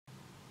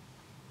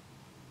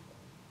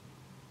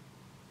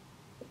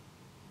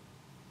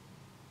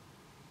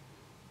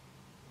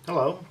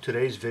Hello,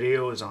 today's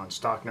video is on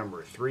stock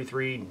number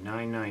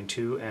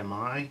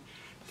 33992MI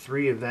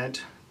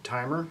 3-event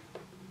timer.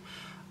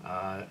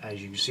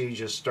 As you can see,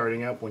 just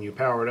starting up, when you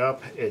power it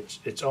up,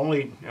 it's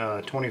only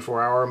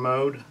 24-hour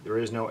mode. There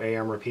is no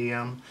AM or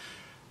PM,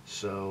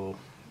 so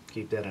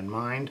keep that in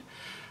mind.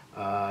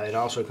 It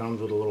also comes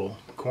with a little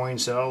coin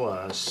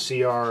cell,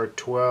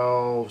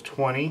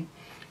 CR1220,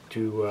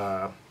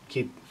 to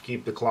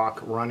keep the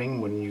clock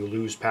running when you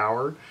lose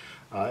power.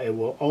 It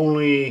will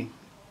only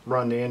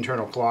run the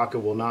internal clock. It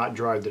will not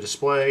drive the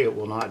display. It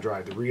will not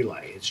drive the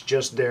relay. It's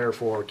just there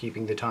for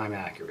keeping the time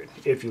accurate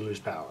if you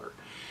lose power.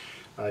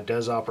 It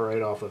does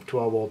operate off of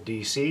 12-volt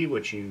DC,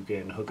 which you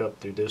can hook up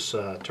through this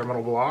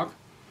terminal block.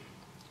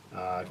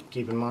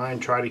 Keep in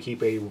mind, try to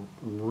keep a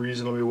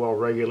reasonably well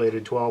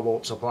regulated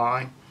 12-volt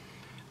supply.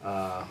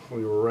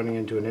 We were running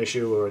into an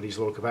issue where these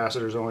little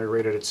capacitors only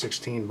rated at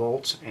 16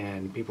 volts,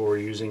 and people were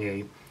using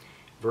a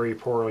very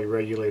poorly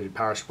regulated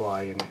power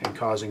supply and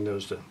causing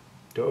those to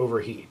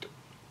overheat.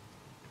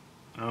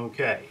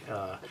 Okay,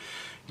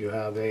 you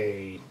have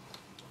a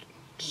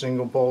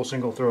single pole,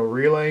 single throw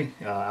relay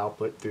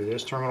output through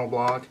this terminal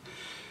block.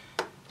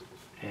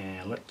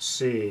 And let's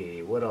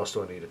see, what else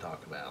do I need to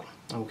talk about?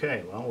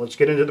 Okay, well, let's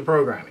get into the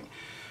programming.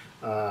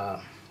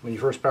 When you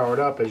first power it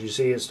up, as you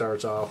see, it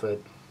starts off at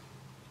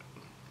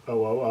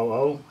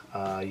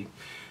 0000.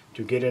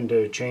 To get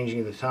into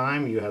changing the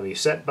time, you have a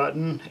set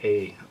button,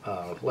 a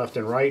left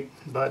and right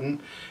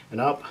button,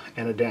 an up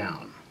and a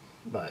down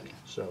button.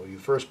 So you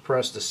first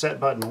press the set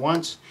button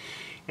once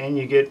and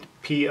you get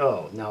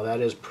PO. Now that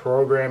is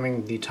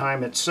programming the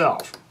time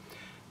itself.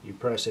 You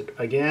press it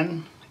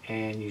again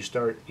and you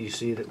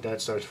see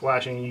that starts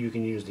flashing. You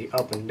can use the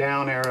up and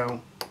down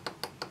arrow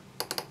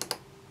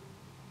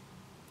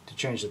to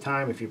change the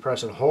time. If you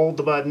press and hold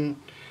the button,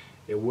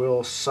 it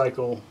will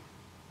cycle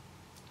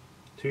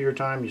to your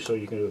time, so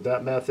you can do it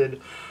that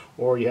method,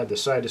 or you have the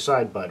side to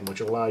side button,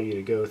 which will allow you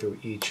to go through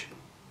each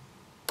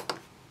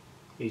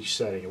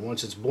setting, and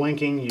once it's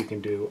blinking you can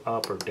do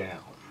up or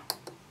down.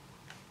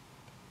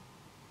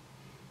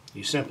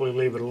 You simply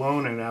leave it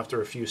alone, and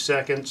after a few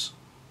seconds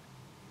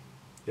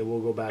it will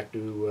go back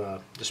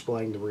to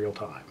displaying the real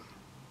time.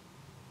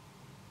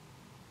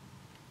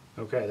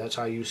 Okay, that's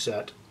how you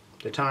set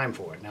the time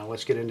for it. Now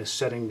let's get into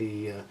setting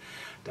the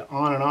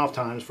on and off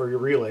times for your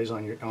relays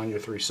on your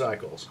 3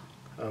 cycles.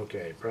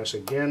 Okay, press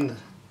again.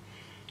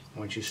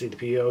 Once you see the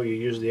PO, you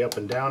use the up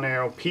and down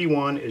arrow.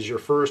 P1 is your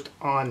first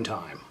on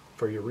time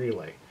for your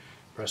relay.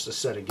 Press the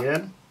set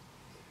again.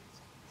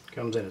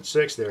 Comes in at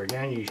 6. There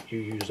again, you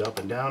use the up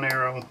and down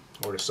arrow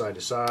or the side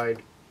to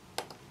side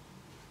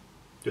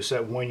to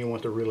set when you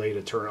want the relay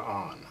to turn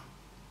on.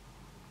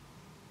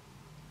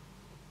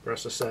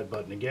 Press the set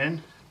button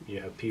again.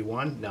 You have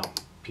P1. Now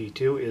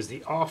P2 is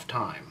the off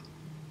time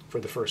for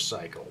the first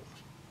cycle.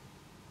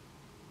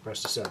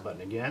 Press the set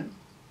button again.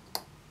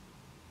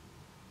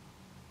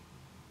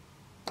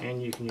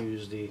 And you can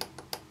use the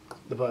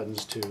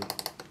buttons to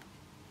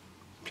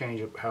change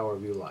it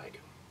however you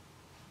like.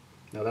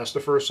 Now that's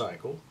the first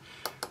cycle.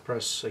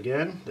 Press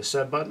again the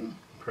set button,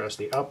 press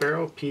the up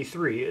arrow.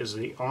 P3 is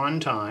the on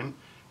time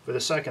for the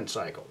second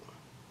cycle.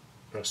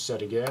 Press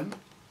set again.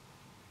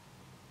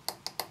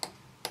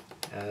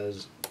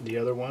 As the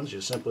other ones, you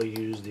simply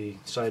use the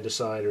side to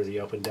side or the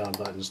up and down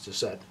buttons to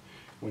set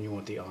when you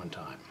want the on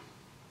time.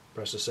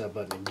 Press the set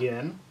button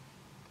again,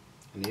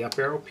 and the up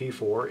arrow.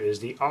 P4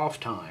 is the off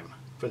time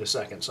for the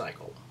second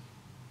cycle.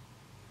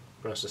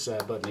 Press the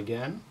set button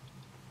again.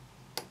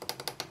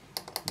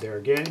 There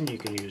again, you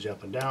can use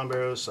up and down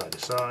arrows, side to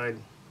side,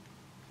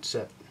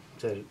 set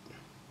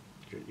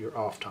your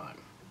off time.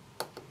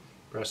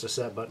 Press the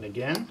set button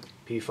again.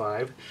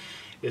 P5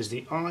 is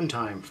the on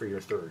time for your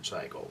third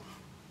cycle.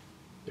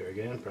 There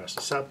again, press the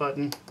set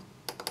button.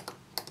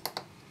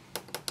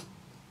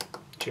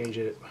 Change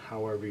it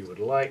however you would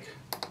like.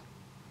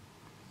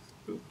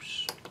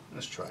 Oops,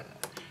 let's try that.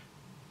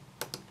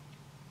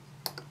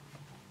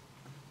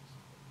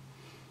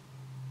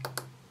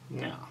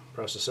 Now,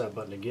 press the set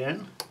button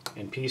again,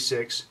 and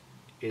P6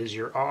 is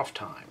your off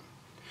time.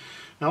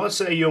 Now let's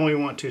say you only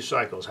want 2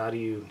 cycles. How do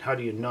you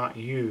not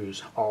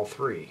use all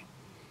 3?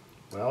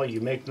 Well, you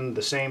make them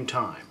the same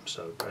time.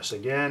 So press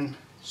again,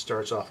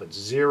 starts off at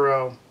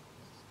 0.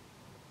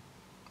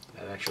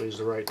 That actually is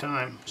the right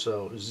time.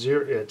 So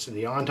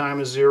the on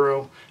time is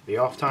 0, the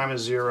off time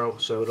is 0,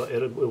 so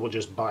it will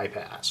just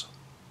bypass.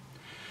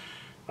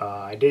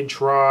 I did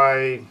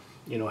try,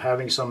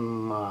 having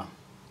some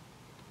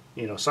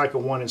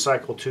cycle 1 and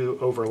cycle 2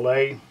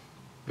 overlay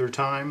their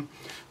time.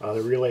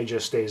 The relay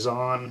just stays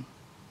on,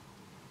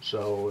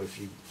 so if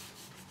you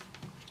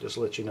just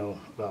let you know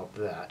about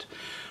that.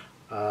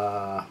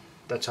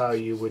 That's how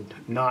you would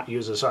not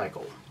use a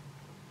cycle.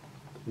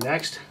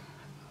 Next,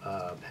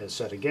 has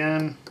set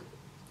again.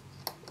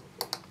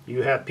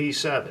 You have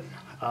P7.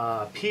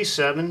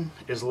 P7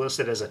 is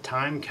listed as a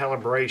time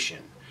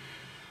calibration.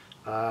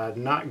 I've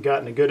not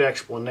gotten a good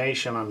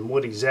explanation on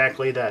what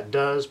exactly that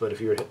does, but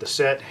if you were to hit the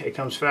set, it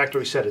comes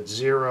factory set at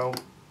 0,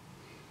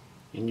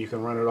 and you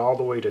can run it all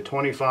the way to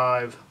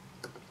 25,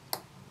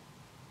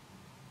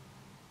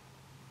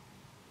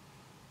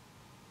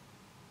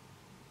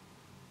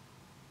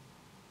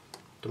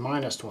 to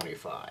minus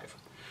 25.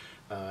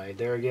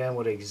 There again,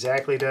 what it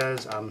exactly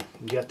does, I'm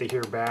yet to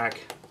hear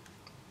back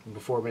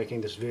before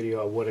making this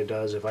video of what it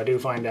does. If I do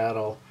find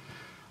out,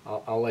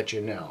 I'll let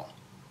you know.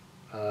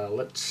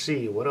 Let's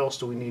see, what else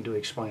do we need to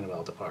explain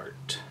about the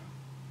part?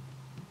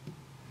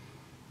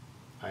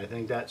 I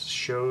think that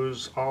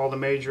shows all the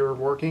major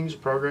workings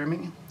of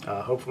programming.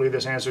 Hopefully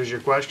this answers your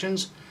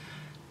questions,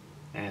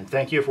 and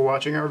thank you for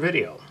watching our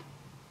video.